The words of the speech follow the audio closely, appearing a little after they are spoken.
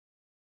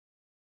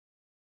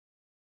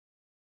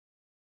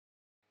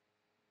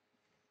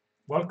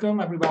Welcome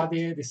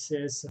everybody. This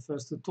is the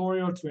first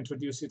tutorial to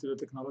introduce you to the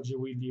technology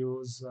we'll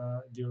use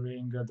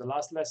during the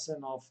last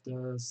lesson of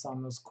the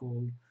summer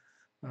school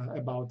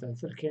about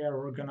healthcare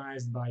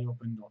organized by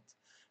OpenDot.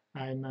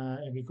 I'm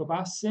Enrico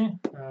Bassi,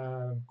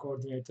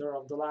 coordinator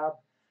of the lab,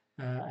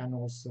 and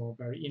also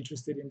very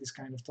interested in this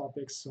kind of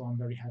topics. So I'm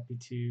very happy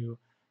to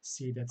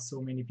see that so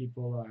many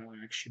people are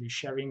actually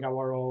sharing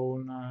our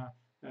own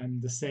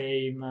and the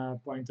same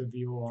point of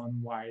view on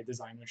why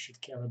designers should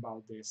care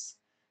about this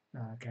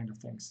kind of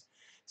things.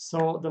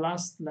 So the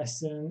last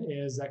lesson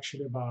is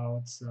actually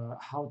about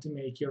how to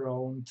make your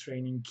own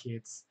training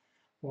kits,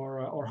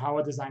 or how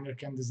a designer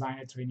can design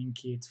a training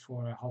kit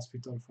for a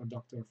hospital, for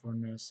doctor, for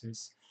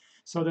nurses.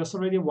 So there's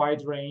already a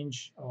wide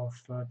range of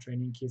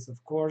training kits,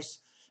 of course,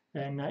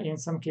 and in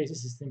some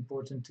cases it's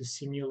important to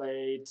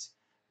simulate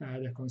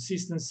the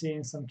consistency.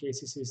 In some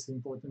cases it's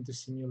important to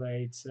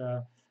simulate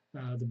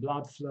the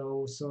blood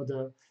flow.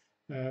 So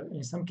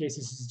in some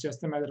cases it's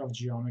just a matter of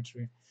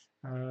geometry.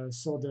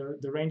 So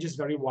the range is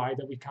very wide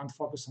that we can't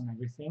focus on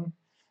everything.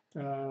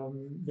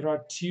 There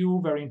are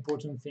two very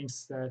important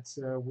things that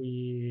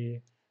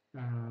we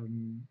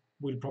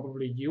will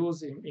probably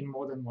use in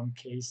more than one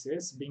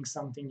cases, being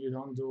something you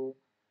don't do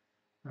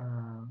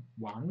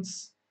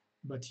once,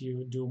 but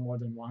you do more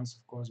than once,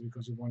 of course,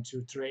 because you want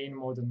to train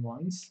more than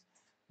once.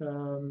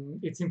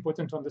 It's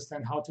important to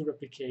understand how to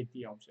replicate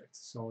the object.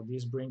 So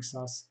this brings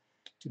us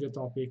to the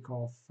topic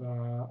of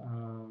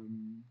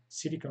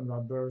silicone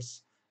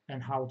rubbers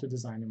and how to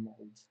design a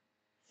mold.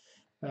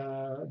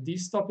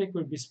 This topic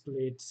will be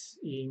split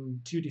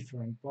in two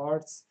different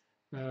parts.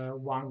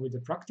 One with the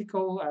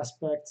practical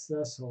aspects,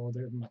 so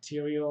the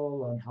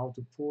material and how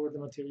to pour the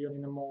material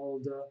in a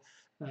mold,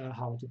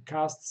 how to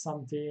cast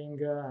something,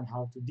 and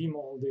how to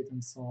demold it,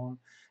 and so on.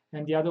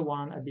 And the other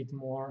one a bit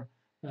more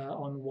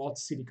on what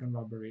silicone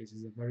rubber is.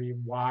 It's a very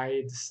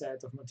wide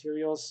set of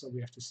materials, so we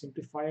have to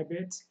simplify a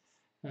bit,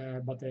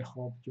 but I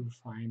hope you'll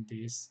find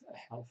this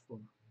helpful.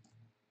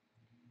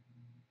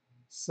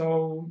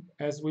 So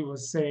as we were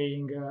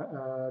saying,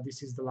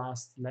 this is the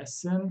last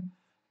lesson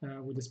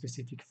with a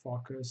specific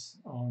focus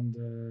on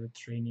the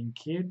training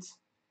kit.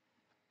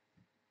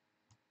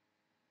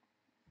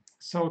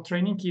 So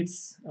training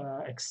kits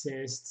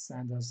exists,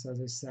 and as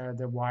I said,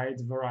 a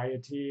wide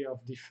variety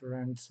of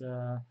different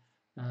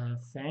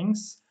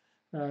things.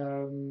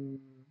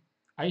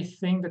 I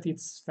think that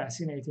it's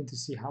fascinating to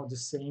see how the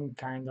same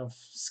kind of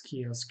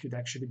skills could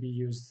actually be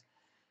used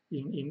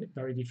in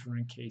very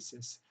different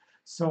cases.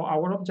 So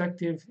our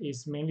objective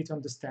is mainly to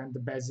understand the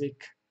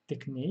basic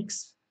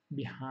techniques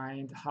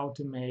behind how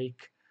to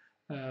make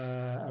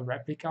a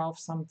replica of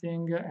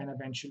something, and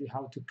eventually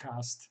how to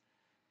cast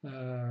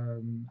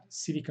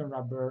silicone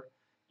rubber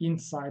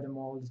inside a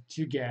mold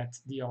to get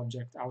the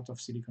object out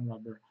of silicone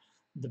rubber.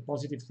 The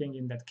positive thing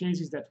in that case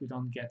is that we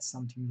don't get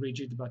something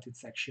rigid, but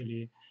it's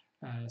actually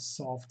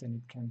soft, and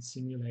it can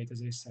simulate,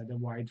 as I said, a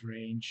wide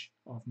range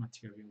of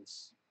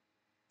materials.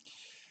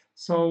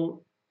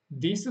 So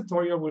this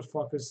tutorial will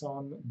focus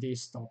on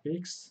these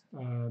topics,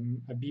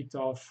 a bit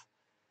of,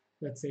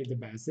 let's say, the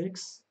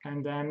basics,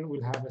 and then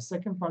we'll have a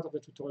second part of the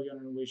tutorial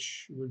in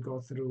which we'll go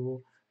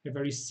through a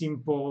very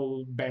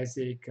simple,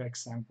 basic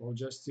example,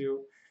 just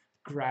to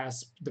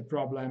grasp the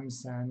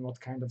problems and what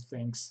kind of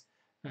things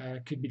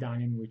could be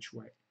done in which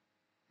way.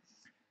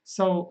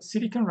 So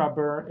silicone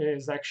rubber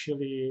is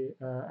actually,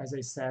 as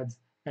I said,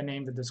 a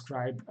name that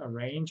describes a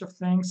range of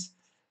things.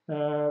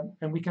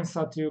 And we can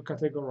start to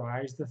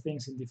categorize the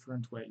things in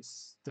different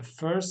ways. The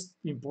first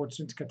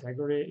important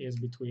category is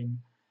between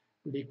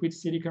liquid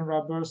silicone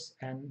rubbers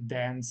and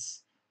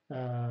dense,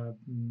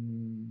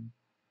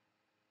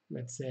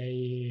 let's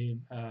say,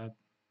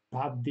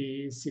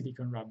 putty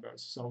silicone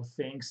rubbers. So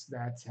things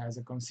that has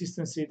a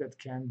consistency that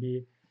can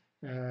be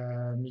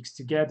mixed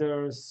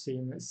together,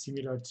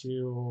 similar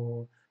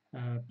to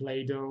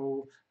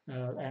Play-Doh.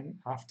 And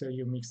after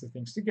you mix the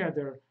things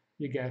together,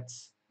 you get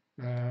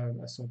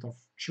a sort of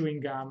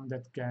chewing gum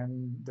that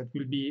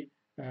will be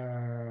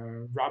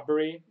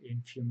rubbery in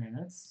a few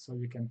minutes. So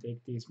you can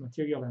take this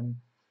material and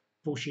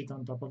push it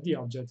on top of the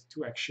object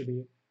to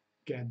actually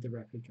get the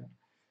replica.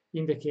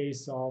 In the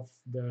case of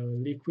the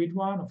liquid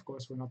one, of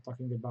course, we're not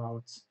talking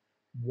about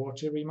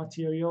watery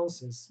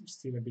materials. It's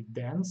still a bit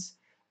dense,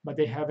 but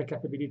they have a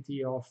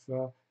capability of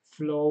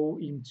flow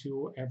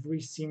into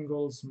every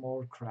single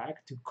small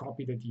crack to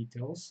copy the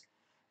details.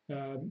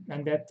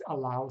 And that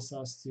allows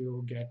us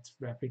to get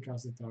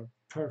replicas that are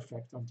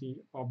perfect of the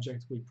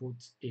object we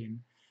put in.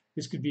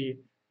 This could be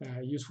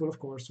useful, of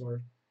course,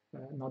 or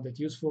not that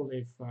useful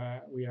if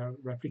we are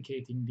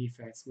replicating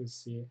defects. We'll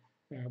see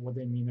what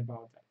they mean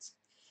about that.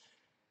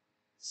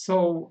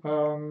 So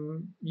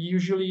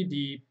usually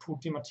the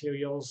putty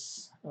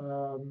materials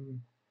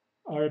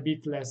are a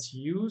bit less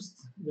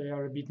used. They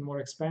are a bit more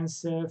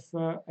expensive,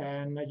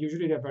 and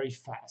usually they're very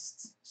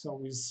fast. So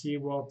we'll see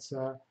what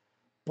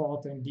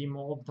pot and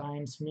demold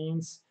times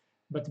means,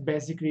 but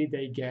basically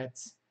they get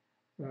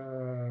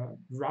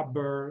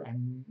rubber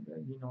and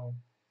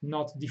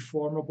not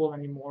deformable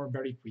anymore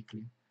very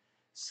quickly.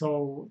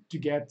 So to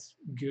get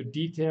good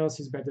details,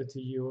 it's better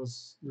to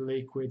use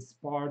liquid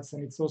parts,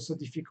 and it's also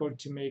difficult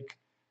to make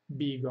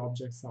big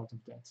objects out of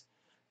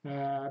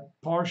that.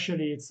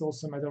 Partially, it's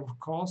also a matter of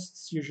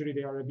costs. Usually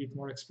they are a bit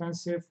more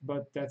expensive,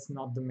 but that's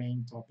not the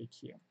main topic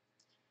here.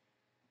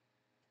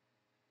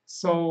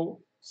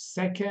 So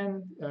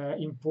second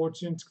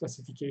important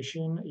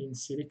classification in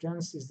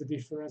silicons is the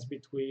difference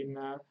between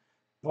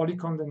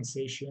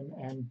polycondensation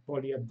and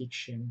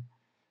polyaddiction.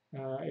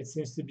 It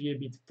seems to be a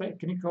bit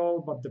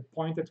technical, but the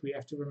point that we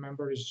have to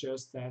remember is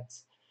just that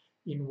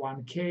in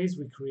one case,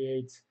 we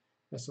create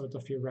a sort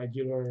of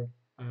irregular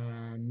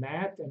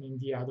net, and in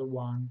the other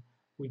one,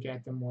 we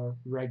get a more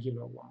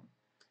regular one.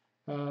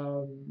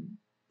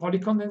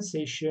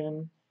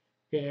 Polycondensation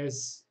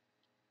is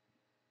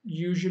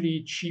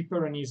usually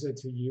cheaper and easier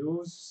to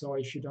use. So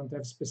if you don't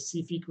have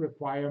specific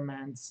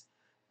requirements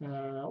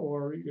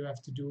or you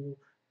have to do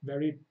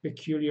very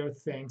peculiar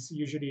things,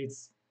 usually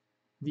it's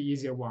the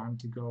easier one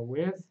to go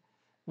with,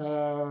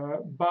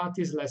 but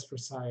is less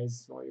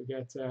precise. So you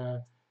get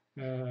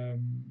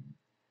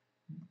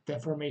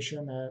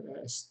deformation,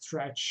 a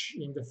stretch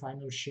in the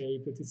final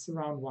shape, but it's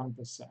around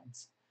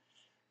 1%.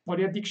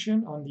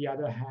 Polyaddiction, on the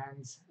other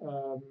hand,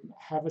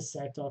 have a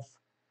set of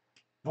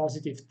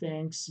positive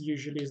things.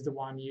 Usually is the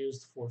one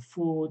used for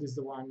food, is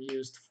the one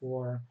used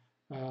for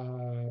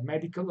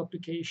medical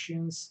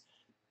applications,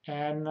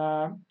 and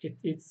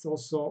it's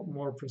also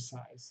more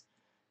precise.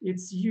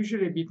 It's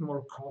usually a bit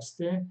more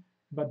costly,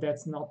 but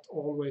that's not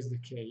always the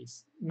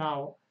case.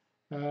 Now,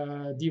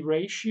 the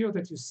ratio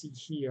that you see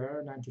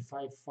here,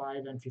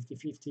 95-5 and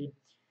 50-50,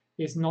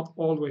 is not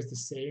always the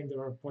same.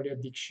 There are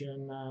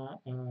polyaddiction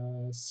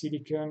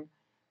silicon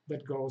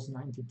that goes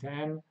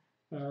 90-10.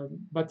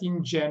 But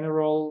in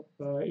general,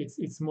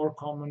 it's more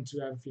common to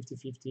have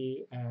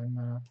 50-50 and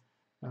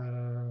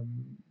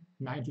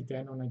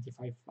 90-10 or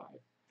 95-5.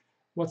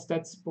 What's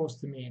that supposed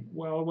to mean?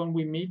 Well, when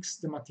we mix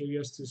the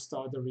materials to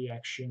start the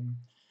reaction,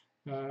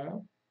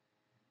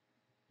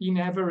 in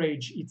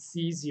average, it's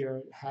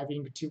easier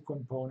having two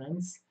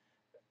components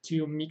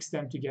to mix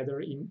them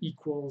together in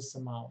equal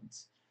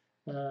amounts.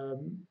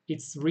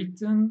 It's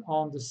written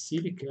on the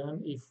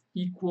silicon if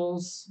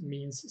equals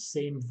means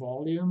same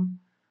volume,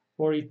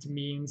 or it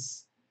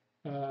means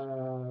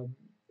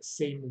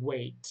same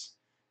weight.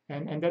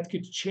 And that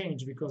could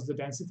change because the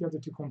density of the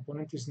two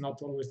components is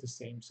not always the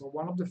same. So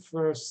one of the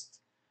first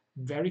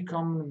very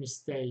common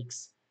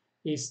mistakes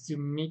is to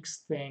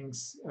mix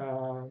things,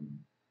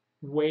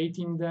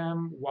 weighting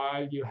them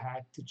while you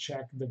had to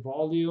check the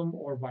volume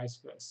or vice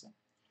versa.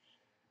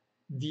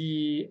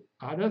 The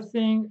other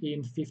thing,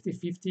 in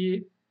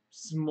 50-50,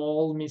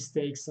 small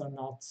mistakes are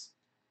not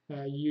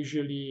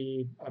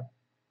usually a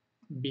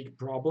big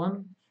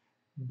problem.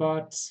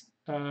 But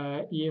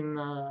in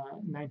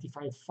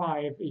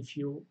 95-5, if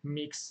you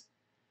mix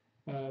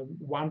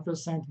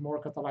 1%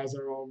 more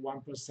catalyzer or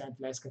 1%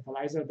 less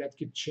catalyzer, that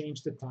could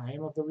change the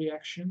time of the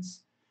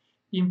reactions.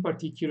 In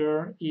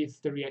particular,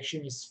 if the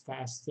reaction is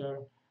faster,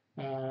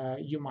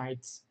 you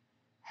might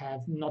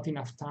have not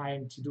enough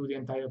time to do the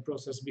entire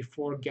process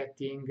before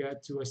getting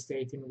to a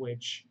state in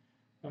which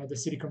the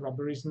silicon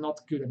rubber is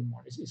not good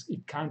anymore.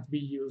 It can't be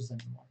used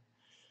anymore.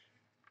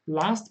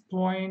 Last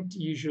point,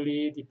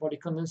 usually the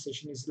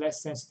polycondensation is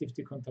less sensitive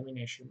to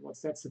contamination.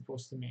 What's that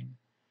supposed to mean?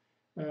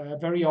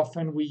 Very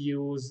often we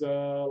use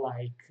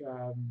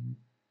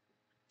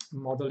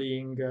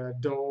modeling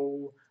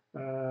dough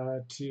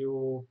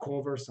to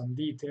cover some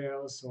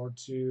details or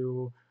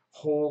to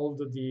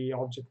hold the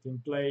object in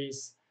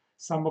place.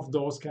 Some of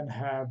those can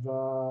have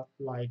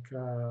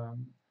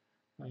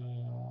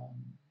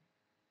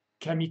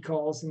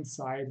chemicals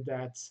inside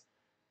that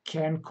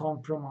can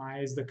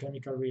compromise the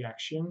chemical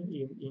reaction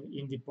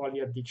in the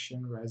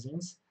polyaddiction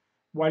resins,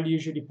 while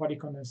usually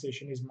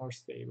polycondensation is more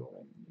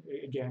stable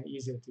and, again,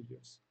 easier to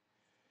use.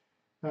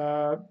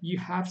 You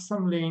have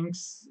some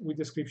links with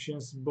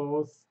descriptions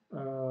both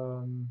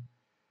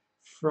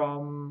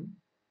from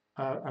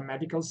a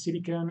medical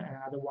silicon and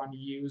another one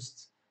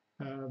used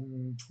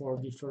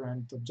for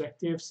different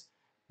objectives,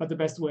 but the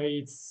best way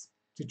is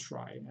to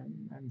try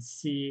and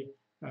see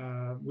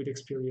with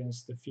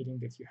experience the feeling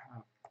that you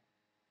have.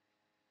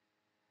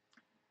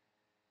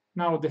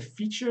 Now, the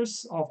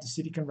features of the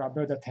silicon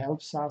rubber that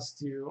helps us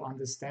to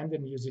understand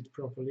and use it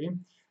properly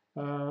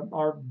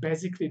are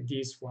basically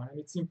this one. And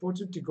it's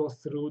important to go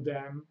through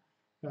them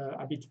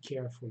a bit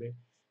carefully.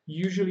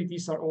 Usually,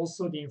 these are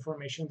also the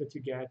information that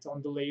you get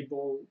on the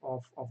label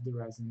of the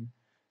resin.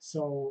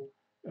 So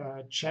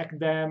check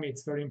them.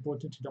 It's very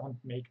important to don't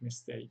make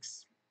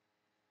mistakes.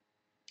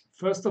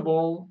 First of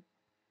all,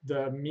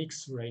 the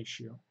mix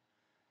ratio.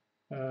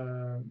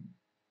 The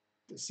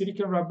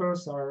silicon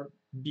rubbers are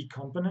big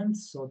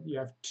components, so you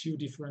have two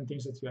different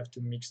things that you have to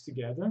mix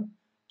together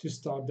to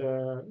start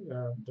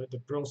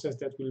the process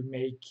that will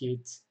make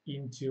it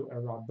into a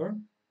rubber.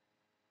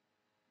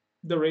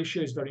 The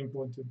ratio is very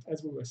important,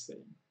 as we were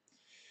saying.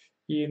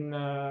 In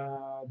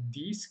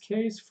this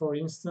case, for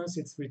instance,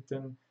 it's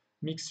written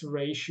mix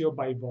ratio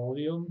by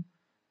volume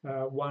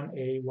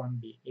 1A,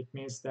 1B. It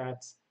means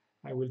that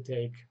I will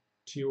take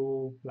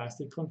two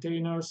plastic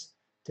containers,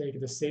 take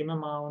the same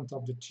amount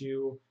of the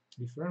two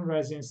different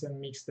resins and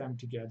mix them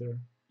together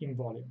in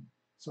volume.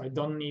 So I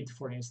don't need,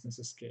 for instance,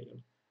 a scale.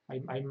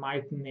 I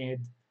might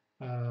need,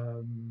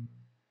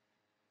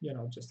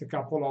 just a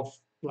couple of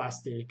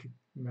plastic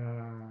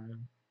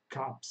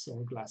cups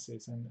or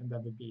glasses, and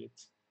that would be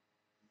it.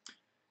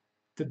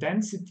 The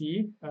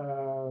density,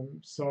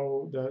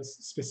 so the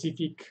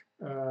specific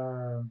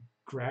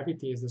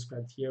gravity is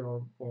described here,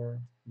 or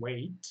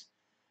weight.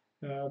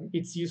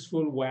 It's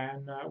useful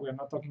when we're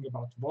not talking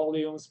about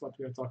volumes, but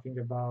we're talking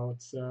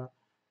about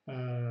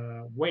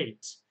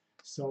weight.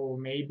 So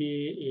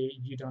maybe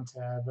you don't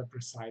have a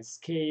precise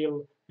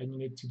scale and you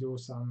need to do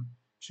some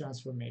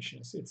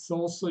transformations. It's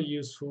also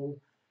useful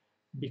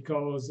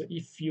because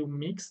if you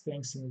mix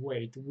things in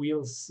weight,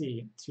 we'll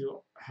see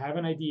to have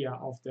an idea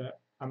of the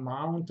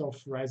amount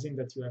of resin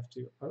that you have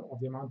to, of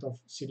the amount of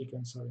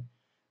silicone, sorry,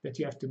 that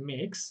you have to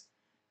mix.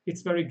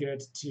 It's very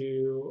good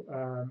to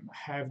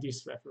have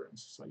this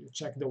reference. So you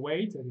check the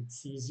weight, and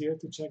it's easier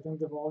to check than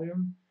the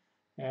volume,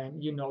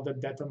 and you know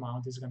that that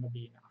amount is going to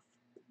be enough.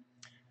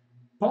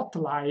 Pot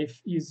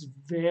life is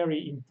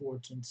very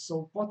important.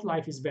 So pot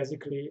life is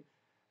basically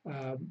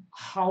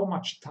how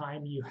much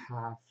time you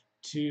have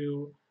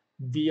to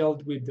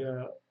deal with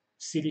the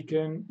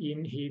silicon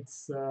in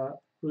its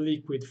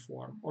liquid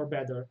form, or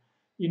better,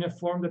 in a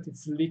form that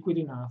it's liquid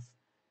enough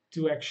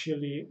to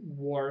actually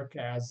work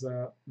as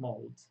a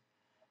mold.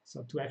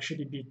 So to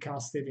actually be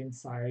casted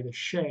inside a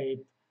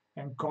shape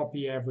and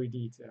copy every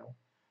detail.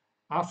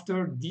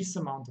 After this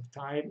amount of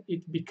time,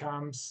 it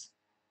becomes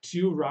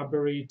too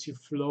rubbery to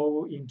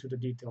flow into the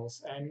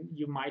details, and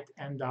you might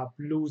end up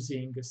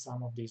losing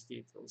some of these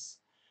details.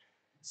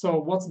 So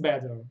what's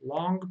better,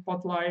 long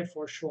pot life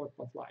or short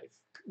pot life?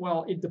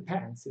 Well, it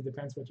depends. It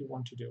depends what you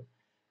want to do.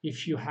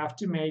 If you have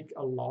to make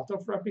a lot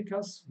of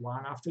replicas,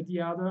 one after the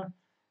other,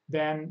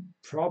 then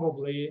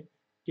probably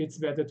it's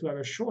better to have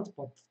a short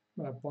pot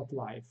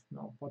life.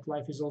 No, pot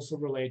life is also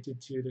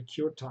related to the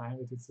cure time,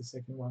 that it's the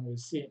second one we'll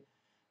see.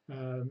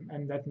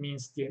 And that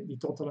means the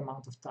total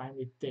amount of time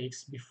it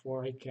takes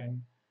before I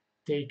can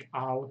take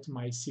out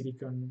my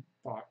silicon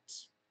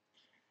parts.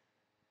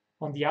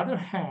 On the other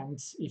hand,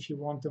 if you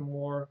want a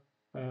more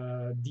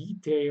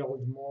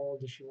detailed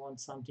mold, if you want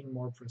something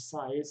more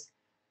precise,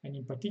 and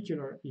in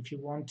particular, if you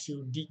want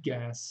to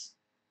degas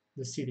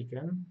the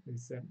silicon,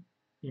 it's an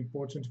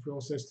important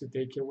process to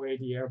take away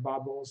the air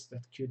bubbles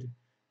that could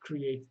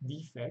create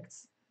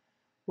defects.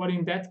 Well,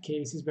 in that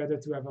case, it's better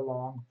to have a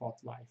long pot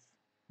life.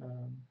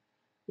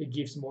 It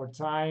gives more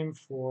time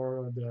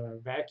for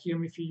the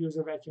vacuum if you use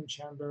a vacuum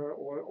chamber,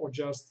 or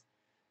just,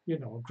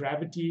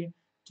 gravity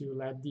to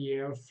let the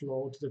air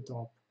flow to the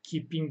top,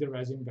 keeping the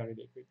resin very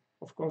liquid.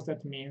 Of course,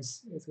 that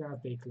means it's going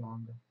to take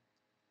longer.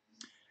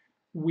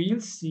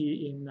 We'll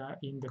see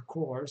in the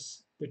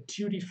course the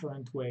two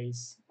different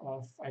ways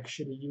of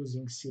actually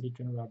using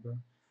silicon rubber.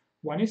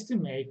 One is to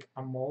make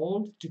a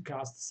mold to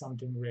cast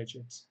something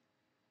rigid,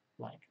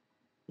 like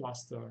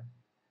plaster,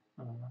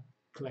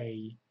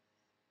 clay,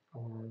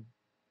 or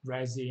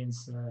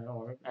resins,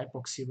 or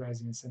epoxy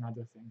resins and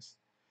other things.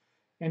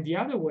 And the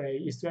other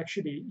way is to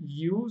actually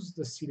use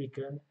the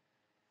silicon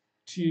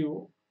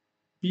to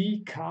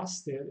be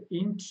casted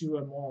into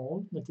a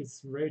mold that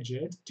is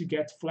rigid to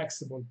get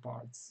flexible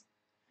parts.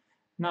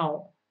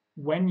 Now,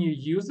 when you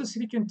use the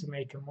silicon to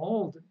make a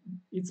mold,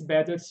 it's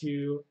better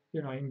to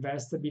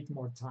invest a bit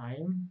more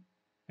time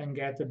and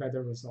get a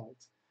better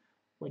result.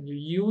 When you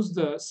use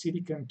the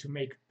silicon to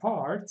make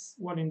parts,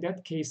 well, in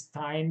that case,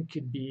 time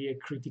could be a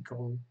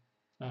critical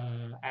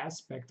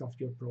aspect of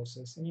your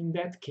process. And in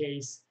that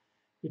case,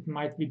 it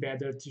might be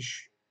better to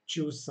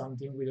choose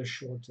something with a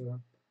shorter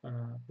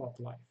pot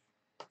life.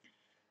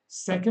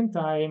 Second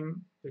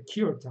time, the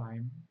cure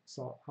time.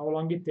 So how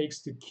long it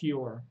takes to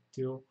cure,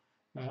 to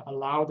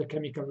allow the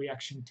chemical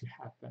reaction to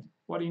happen.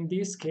 Well, in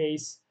this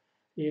case,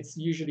 it's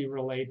usually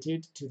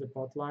related to the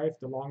pot life.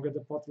 The longer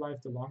the pot life,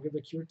 the longer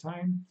the cure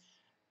time.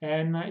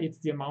 And it's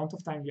the amount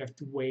of time you have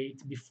to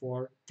wait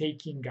before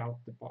taking out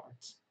the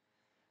parts.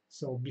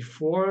 So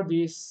before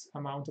this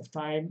amount of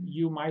time,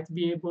 you might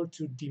be able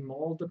to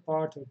demold the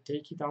part or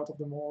take it out of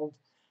the mold,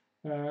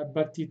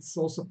 but it's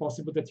also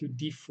possible that you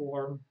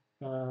deform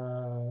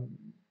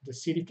the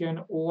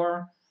silicon,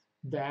 or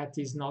that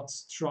is not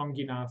strong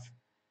enough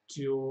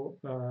to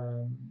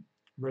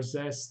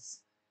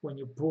resist when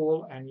you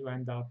pull, and you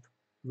end up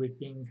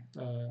ripping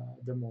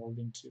the mold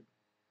in two.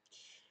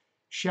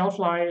 Shelf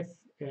life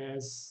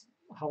is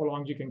how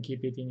long you can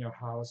keep it in your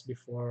house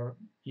before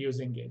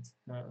using it.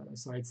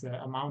 So it's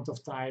the amount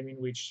of time in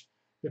which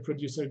the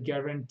producer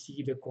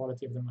guarantees the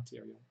quality of the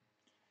material.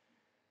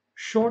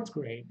 Short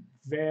grade,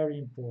 very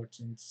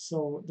important.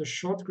 So the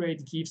short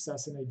grade gives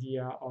us an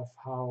idea of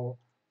how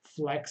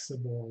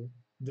flexible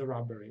the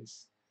rubber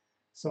is.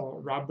 So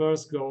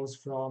rubbers goes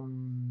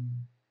from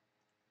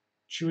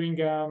chewing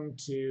gum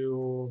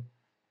to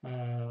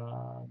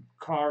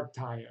car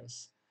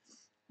tires.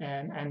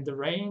 And the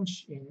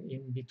range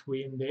in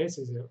between this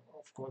is,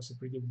 of course, a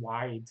pretty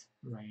wide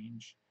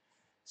range.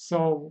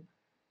 So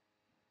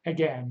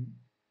again,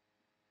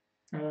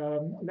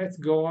 Let's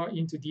go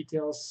into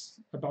details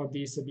about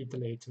this a bit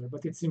later,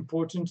 but it's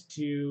important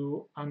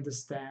to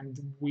understand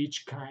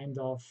which kind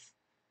of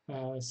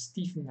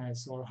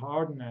stiffness or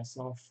hardness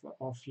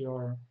of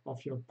your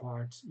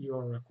part you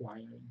are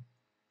requiring.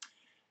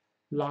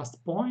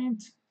 Last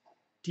point,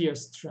 tear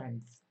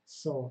strength.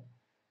 So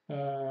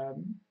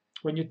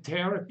when you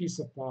tear a piece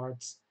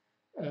apart,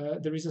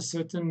 there is a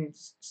certain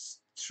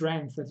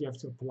strength that you have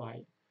to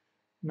apply.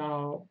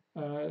 Now,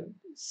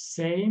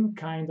 same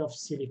kind of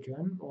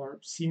silicon or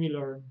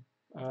similar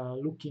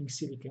looking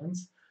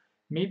silicons,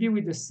 maybe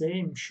with the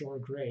same shore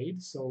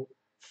grade, so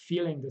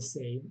feeling the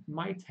same,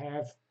 might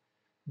have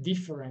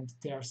different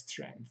tear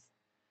strength.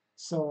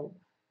 So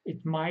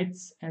it might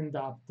end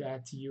up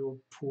that you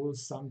pull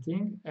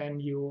something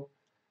and you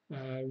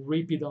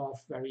rip it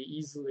off very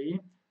easily,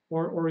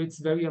 or it's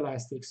very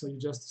elastic, so you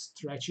just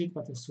stretch it,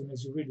 but as soon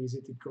as you release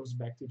it, it goes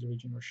back to the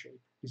original shape.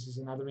 This is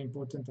another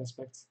important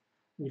aspect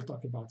we'll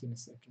talk about in a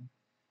second.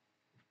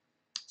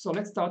 So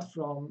let's start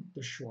from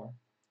the shore.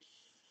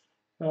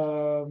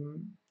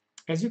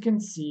 As you can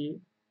see,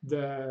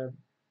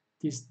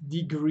 this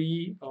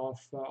degree of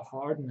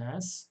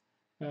hardness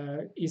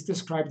is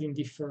described in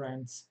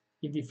different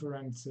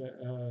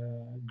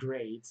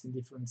grades, in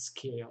different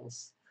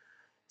scales.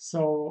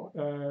 So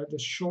the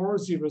shore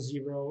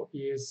 00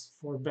 is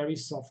for very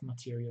soft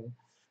material.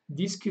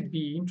 This could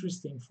be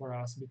interesting for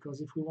us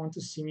because if we want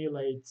to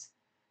simulate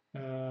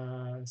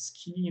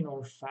skin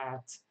or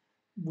fat,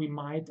 we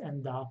might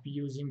end up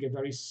using a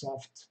very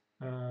soft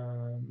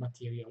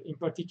material, in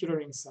particular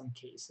in some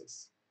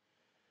cases.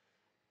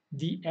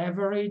 The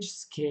average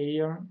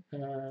scale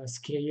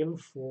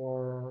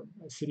for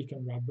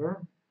silicone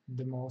rubber,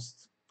 the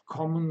most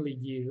commonly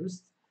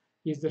used,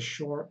 is the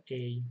shore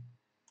A.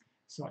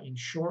 So in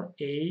shore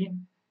A,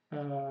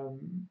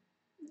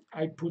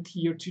 I put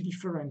here two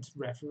different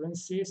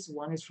references.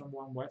 One is from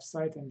one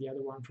website and the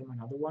other one from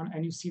another one.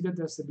 And you see that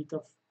there's a bit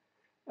of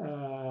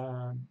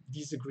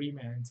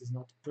disagreement, is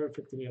not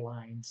perfectly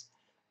aligned.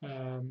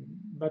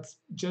 But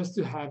just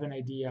to have an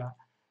idea,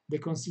 the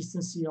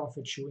consistency of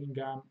a chewing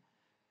gum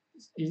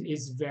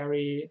is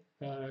very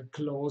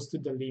close to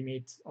the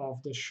limit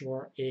of the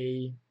shore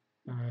A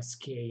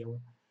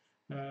scale.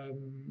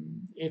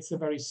 It's a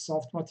very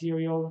soft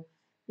material.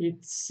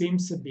 It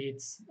seems a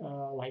bit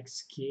like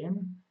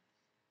skin,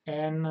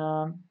 and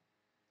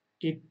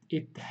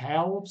it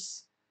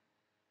helps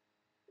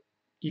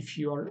if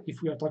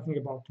we are talking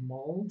about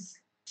molds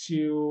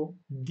to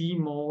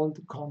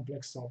demold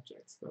complex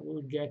objects. But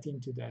we'll get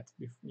into that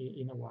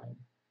in a while.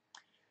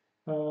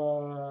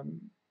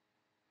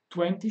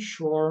 20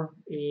 shore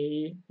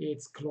A,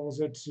 it's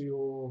closer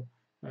to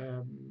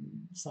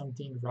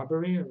something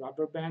rubbery, a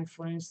rubber band,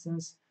 for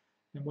instance.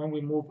 And when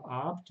we move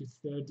up to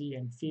 30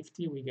 and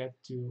 50, we get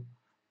to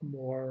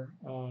more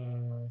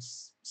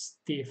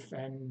stiff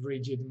and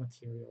rigid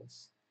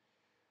materials.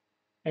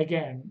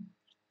 Again,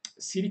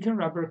 silicone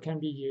rubber can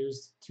be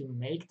used to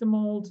make the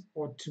mold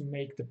or to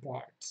make the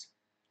parts.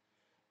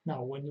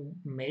 Now, when you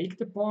make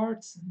the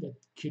parts, that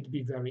could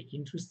be very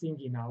interesting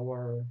in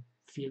our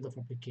field of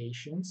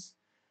applications.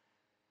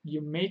 You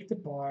make the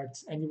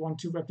parts and you want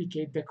to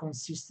replicate the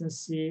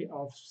consistency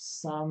of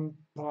some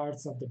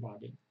parts of the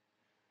body.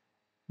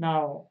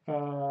 Now,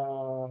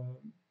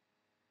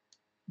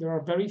 there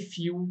are very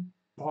few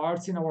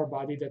parts in our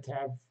body that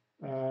have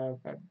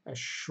a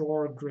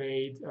shore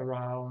grade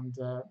around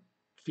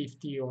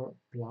 50 or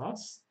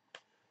plus,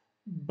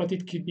 but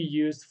it could be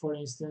used, for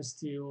instance,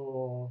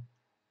 to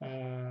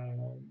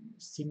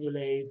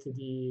simulate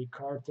the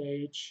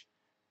cartilage,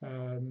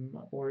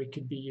 or it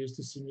could be used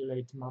to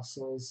simulate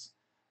muscles,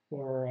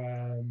 or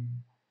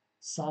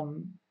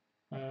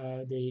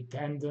the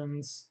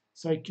tendons.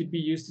 So it could be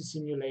used to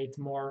simulate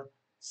more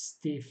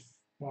stiff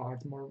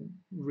part, more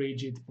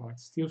rigid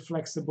parts, still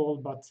flexible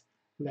but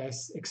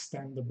less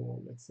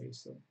extendable, let's say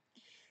so.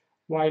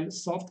 While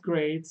soft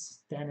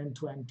grades 10 and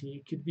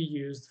 20 could be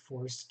used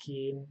for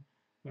skin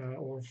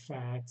or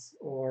fat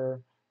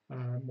or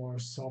more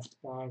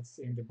soft parts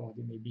in the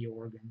body, maybe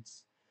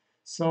organs.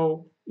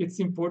 So it's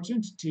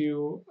important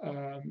to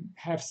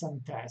have some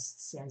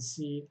tests and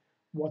see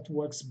what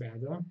works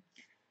better.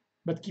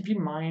 But keep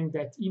in mind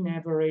that in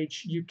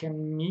average, you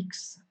can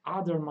mix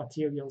other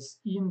materials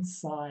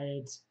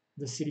inside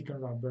the silicone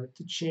rubber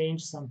to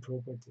change some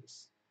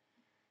properties,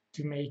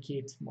 to make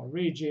it more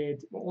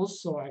rigid,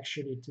 also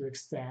actually to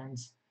extend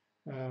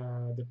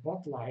the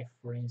pot life,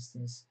 for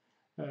instance.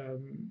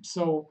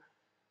 So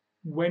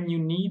when you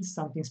need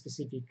something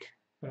specific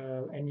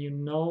and you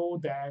know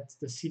that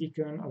the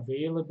silicone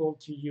available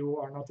to you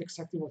are not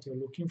exactly what you're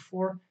looking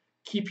for,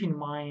 keep in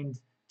mind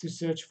to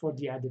search for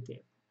the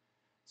additive.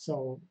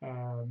 So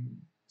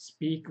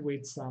speak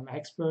with some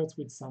experts,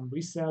 with some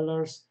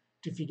resellers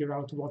to figure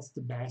out what's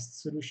the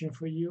best solution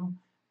for you,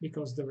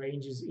 because the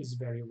range is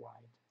very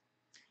wide.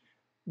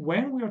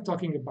 When we are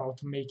talking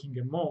about making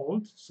a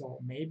mold, so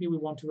maybe we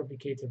want to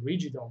replicate a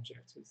rigid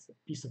object, it's a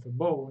piece of a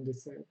bone,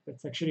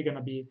 that's actually going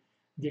to be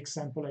the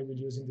example I will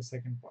use in the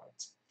second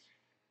part.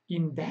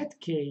 In that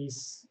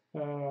case,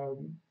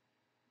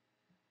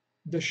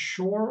 the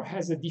shore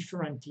has a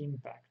different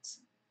impact.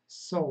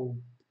 So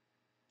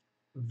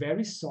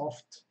very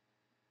soft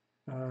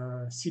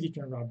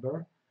silicon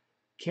rubber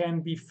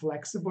can be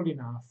flexible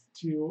enough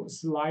to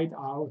slide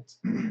out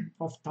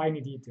of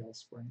tiny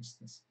details, for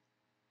instance.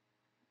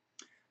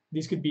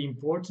 This could be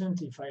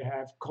important if I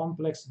have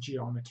complex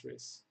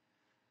geometries.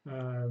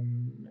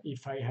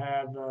 If I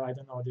have, I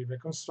don't know, the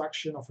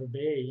reconstruction of a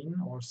vein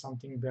or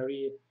something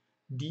very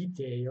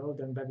detailed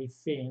and very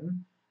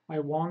thin, I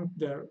want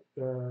the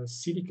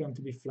silicon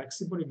to be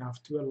flexible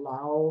enough to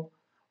allow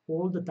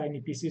all the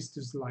tiny pieces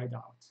to slide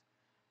out.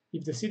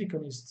 If the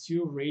silicon is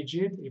too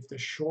rigid, if the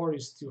shore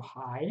is too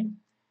high,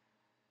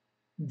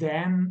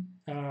 then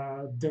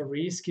the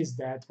risk is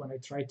that when I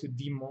try to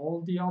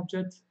demold the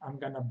object, I'm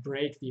going to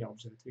break the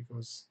object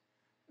because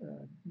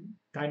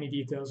tiny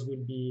details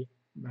will be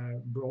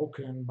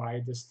broken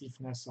by the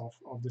stiffness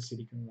of the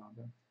silicon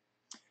rubber.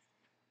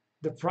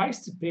 The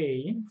price to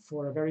pay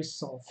for a very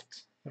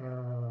soft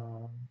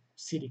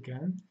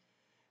silicon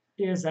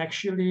is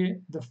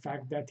actually the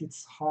fact that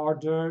it's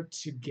harder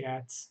to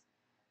get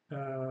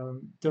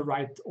the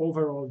right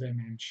overall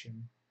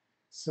dimension.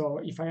 So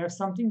if I have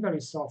something very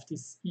soft,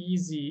 it's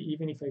easy,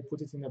 even if I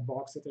put it in a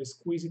box, that I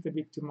squeeze it a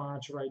bit too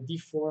much or I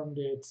deformed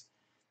it,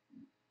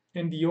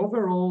 and the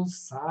overall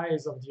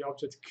size of the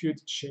object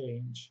could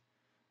change.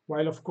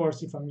 While, of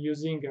course, if I'm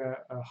using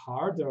a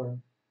harder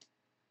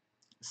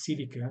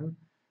silicon,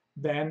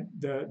 then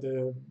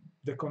the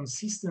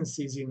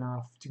consistency is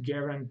enough to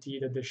guarantee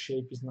that the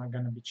shape is not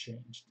going to be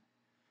changed.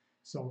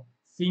 So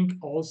think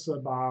also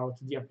about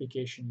the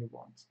application you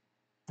want.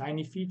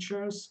 Tiny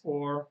features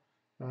or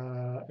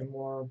a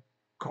more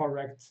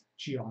correct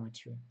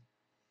geometry.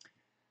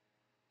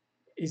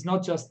 It's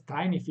not just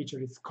tiny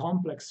features, it's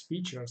complex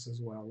features as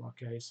well,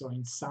 okay? So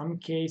in some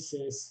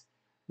cases,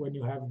 when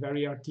you have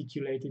very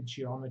articulated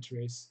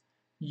geometries,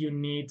 you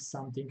need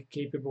something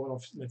capable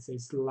of, let's say,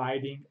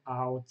 sliding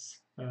out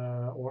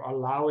or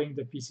allowing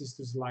the pieces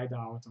to slide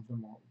out of the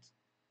mold.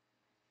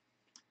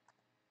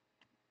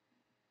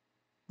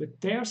 The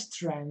tear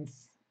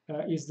strength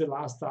is the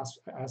last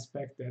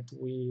aspect that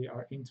we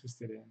are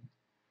interested in.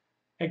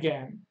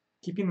 Again,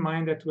 keep in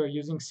mind that we're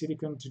using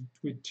silicon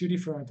with two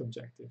different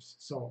objectives.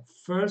 So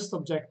first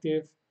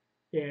objective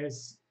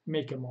is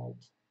make a mold.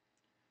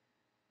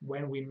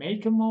 When we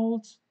make a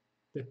mold,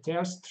 the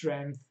tear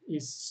strength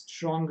is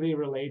strongly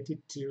related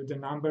to the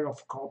number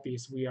of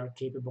copies we are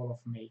capable of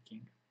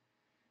making.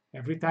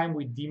 Every time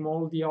we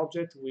demold the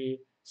object, we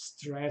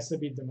stress a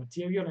bit the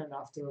material, and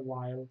after a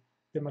while,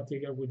 the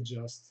material will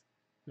just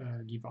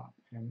give up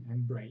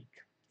and break.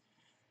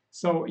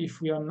 So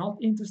if we are not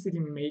interested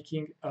in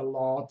making a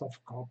lot of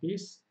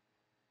copies,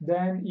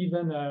 then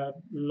even a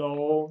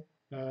low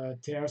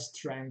tear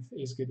strength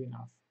is good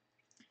enough.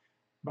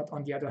 But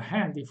on the other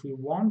hand, if we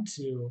want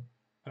to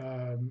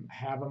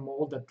have a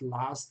mold that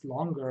lasts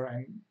longer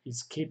and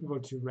is capable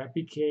to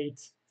replicate,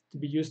 to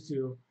be used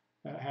to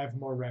have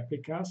more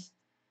replicas,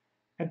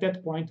 at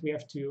that point we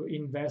have to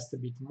invest a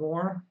bit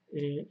more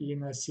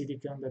in a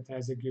silicon that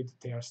has a good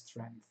tear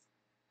strength.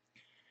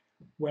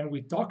 When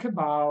we talk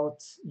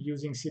about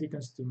using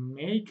silicons to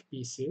make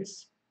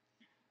pieces,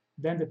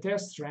 then the tear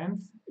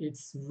strength,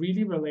 it's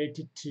really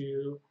related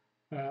to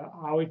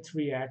how it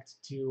reacts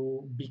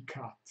to be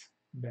cut,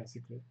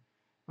 basically.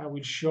 I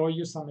will show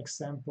you some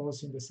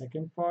examples in the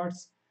second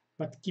parts,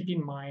 but keep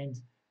in mind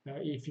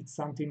if it's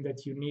something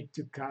that you need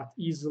to cut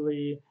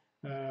easily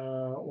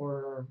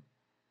or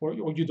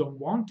you don't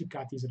want to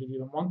cut easily, you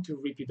don't want to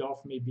rip it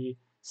off, maybe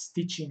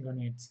stitching on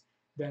it,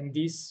 then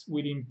this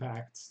will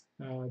impact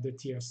the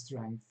tear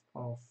strength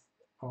of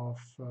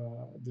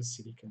the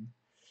silicon.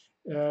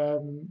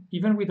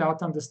 Even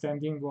without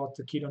understanding what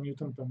the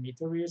kilonewton per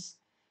meter is,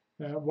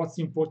 what's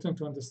important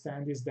to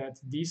understand is that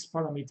this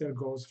parameter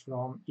goes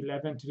from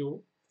 11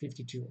 to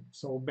 52.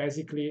 So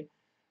basically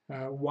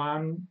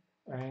 1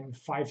 and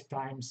 5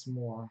 times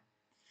more.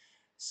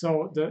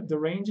 So the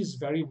range is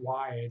very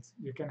wide.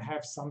 You can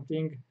have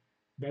something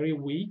very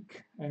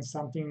weak and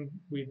something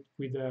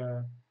with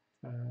a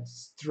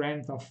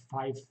strength of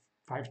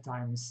five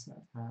times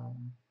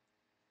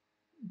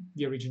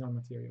the original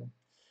material.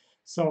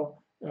 So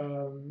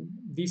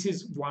this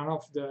is one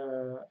of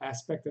the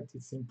aspects that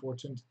it's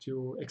important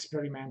to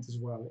experiment as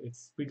well.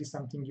 It's really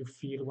something you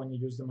feel when you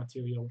use the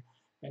material,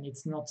 and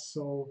it's not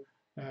so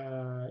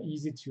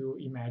easy to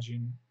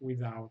imagine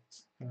without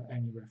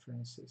any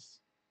references.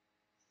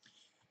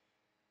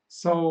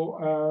 So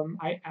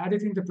I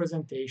added in the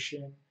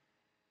presentation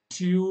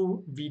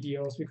 2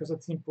 videos because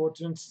it's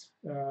important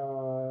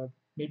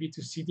maybe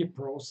to see the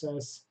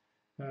process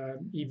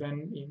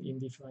even in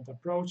different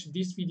approach.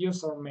 These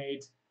videos are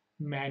made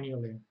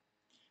manually.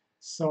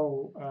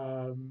 So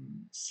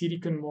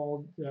silicon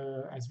mold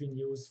has been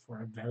used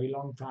for a very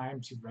long time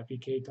to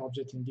replicate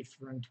objects in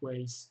different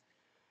ways,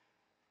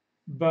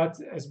 but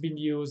has been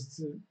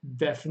used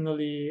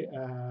definitely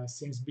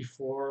since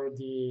before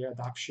the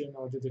adoption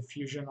or the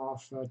diffusion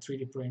of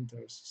 3D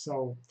printers.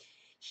 So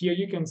here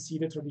you can see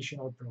the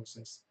traditional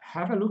process.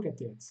 Have a look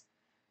at it.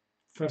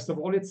 First of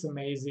all, it's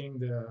amazing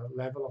the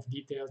level of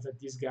details that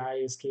this guy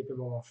is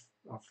capable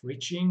of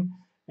reaching,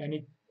 and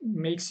it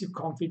makes you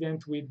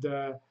confident with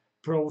the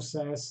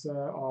process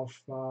of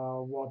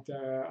what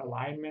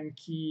alignment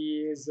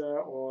key is,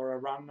 or a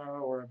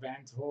runner or a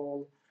vent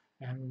hole,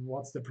 and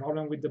what's the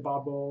problem with the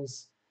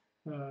bubbles.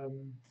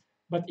 Um,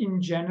 but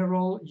in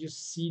general, you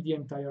see the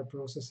entire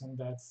process, and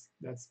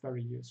that's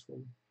very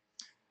useful.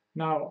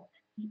 Now,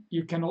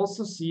 you can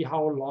also see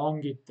how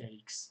long it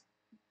takes,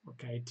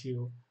 okay,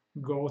 to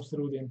go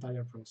through the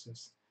entire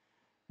process.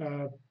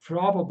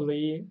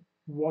 Probably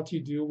what you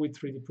do with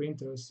 3D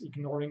printers,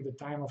 ignoring the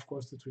time, of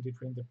course, to 3D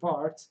print the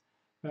part,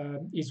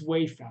 is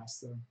way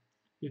faster.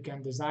 You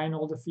can design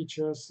all the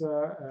features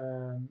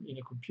in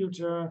a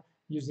computer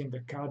using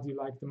the CAD you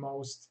like the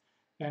most,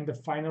 and the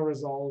final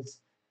result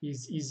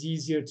is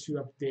easier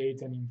to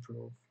update and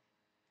improve.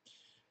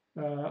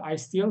 I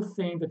still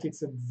think that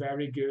it's a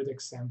very good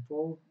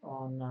example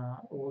on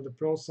all the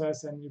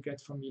process, and you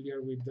get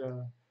familiar with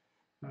the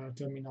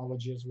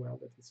terminology as well,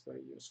 that is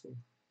very useful.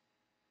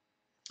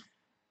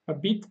 A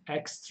bit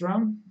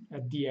extra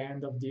at the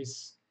end of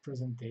this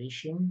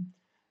presentation.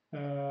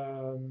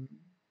 Um,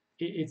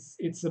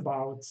 it's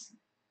about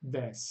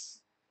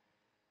this.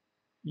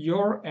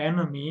 Your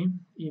enemy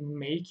in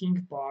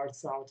making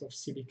parts out of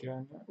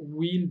silicon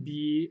will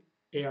be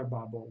air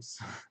bubbles.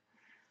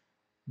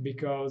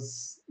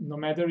 Because no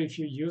matter if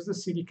you use the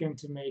silicon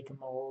to make a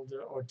mold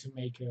or to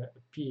make a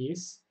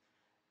piece,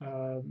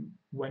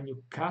 when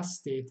you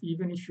cast it,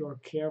 even if you're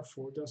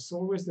careful, there's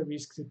always the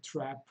risk to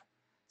trap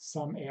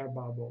some air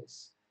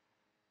bubbles.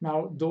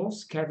 Now,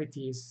 those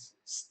cavities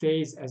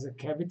stays as a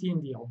cavity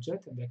in the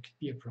object, and that could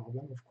be a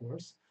problem, of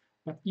course.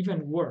 But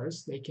even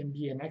worse, they can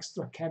be an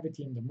extra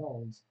cavity in the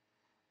mold.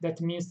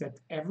 That means that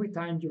every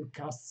time you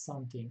cast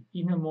something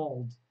in a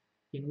mold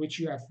in which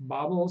you have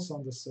bubbles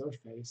on the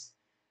surface,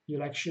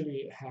 you'll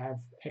actually have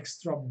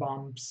extra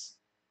bumps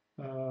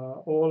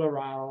all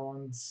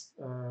around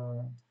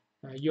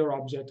your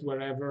object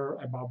wherever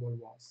a bubble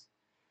was.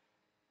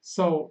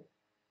 So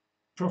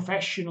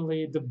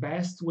professionally, the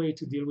best way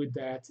to deal with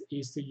that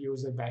is to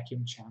use a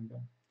vacuum chamber.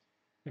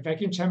 A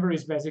vacuum chamber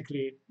is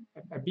basically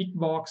a big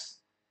box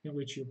in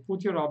which you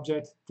put your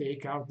object,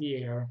 take out the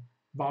air,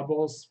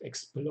 bubbles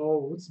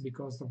explodes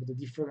because of the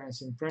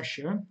difference in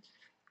pressure,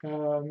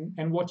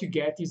 and what you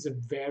get is a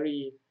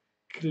very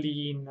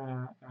clean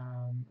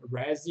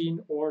resin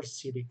or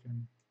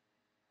silicon.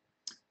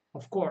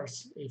 Of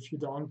course, if you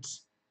don't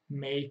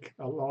make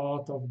a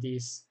lot of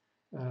these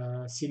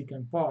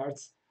silicon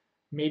parts,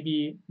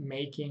 maybe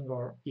making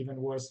or even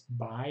worse,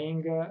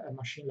 buying a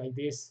machine like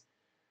this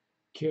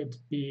could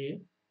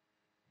be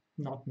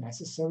not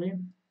necessary.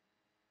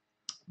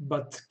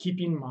 But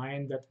keep in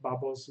mind that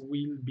bubbles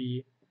will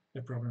be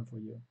a problem for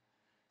you.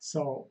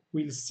 So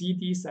we'll see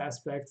these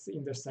aspects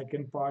in the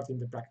second part, in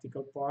the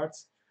practical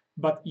parts,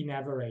 but in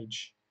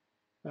average,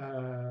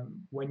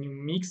 when you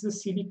mix the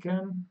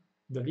silicon,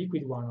 the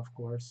liquid one, of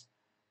course,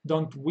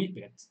 don't whip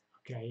it,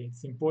 okay?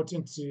 It's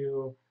important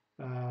to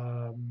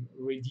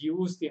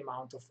reduce the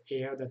amount of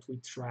air that we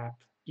trap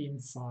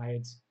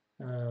inside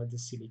the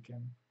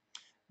silicon.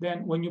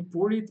 Then when you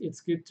pour it,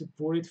 it's good to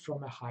pour it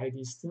from a high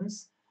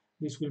distance.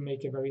 This will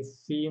make a very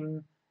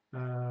thin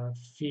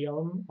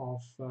film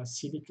of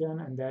silicon,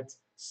 and that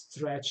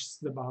stretches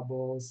the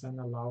bubbles and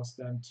allows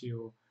them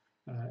to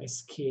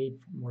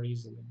escape more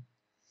easily.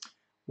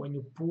 When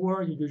you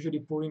pour, you usually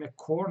pour in a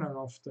corner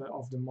of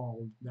the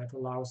mold. That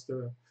allows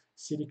the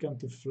silicon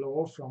to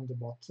flow from the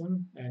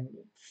bottom and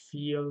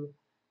fill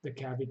the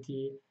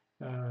cavity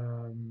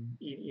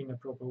in a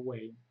proper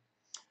way.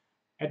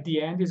 At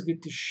the end, it's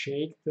good to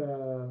shake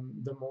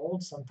the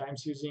mold,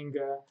 sometimes using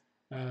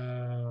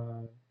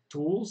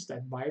tools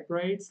that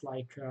vibrates,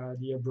 like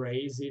the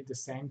abrasive, the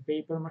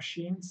sandpaper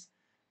machines.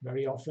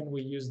 Very often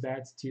we use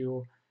that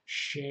to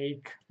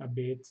shake a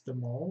bit the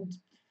mold.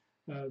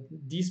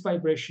 These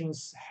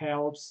vibrations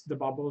helps the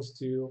bubbles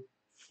to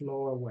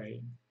flow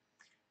away.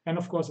 And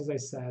of course, as I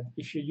said,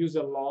 if you use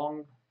a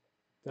long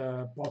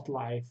pot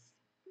life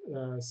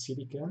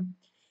silicon,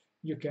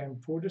 you can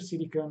pour the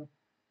silicon,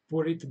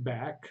 pour it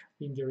back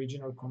in the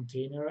original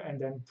container,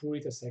 and then pour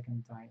it a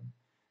second time.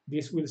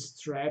 This will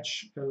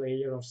stretch a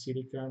layer of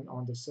silicon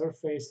on the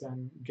surface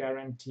and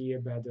guarantee a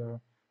better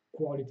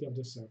quality of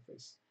the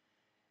surface.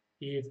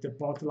 If the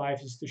pot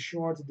life is too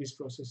short, this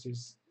process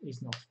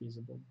is not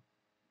feasible.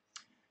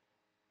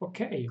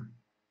 Okay,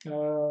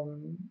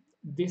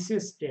 this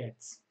is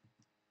it.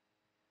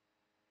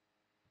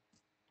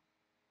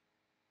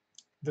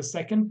 The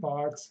second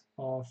part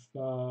of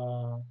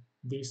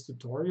this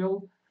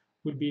tutorial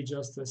will be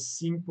just a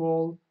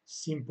simple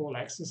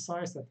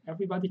exercise that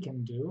everybody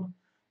can do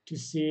to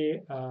see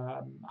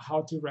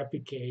how to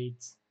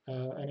replicate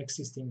an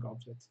existing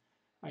object.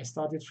 I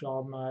started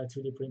from a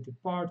 3D printed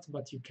part,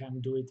 but you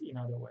can do it in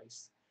other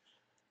ways.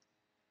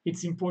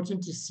 It's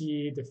important to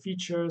see the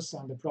features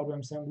and the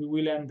problems, and we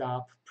will end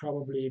up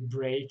probably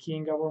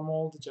breaking our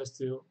mold just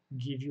to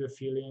give you a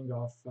feeling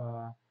of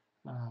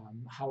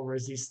how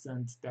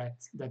resistant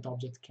that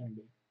object can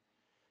be.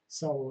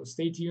 So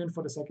stay tuned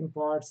for the second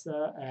part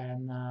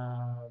and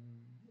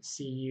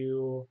see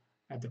you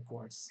at the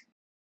course.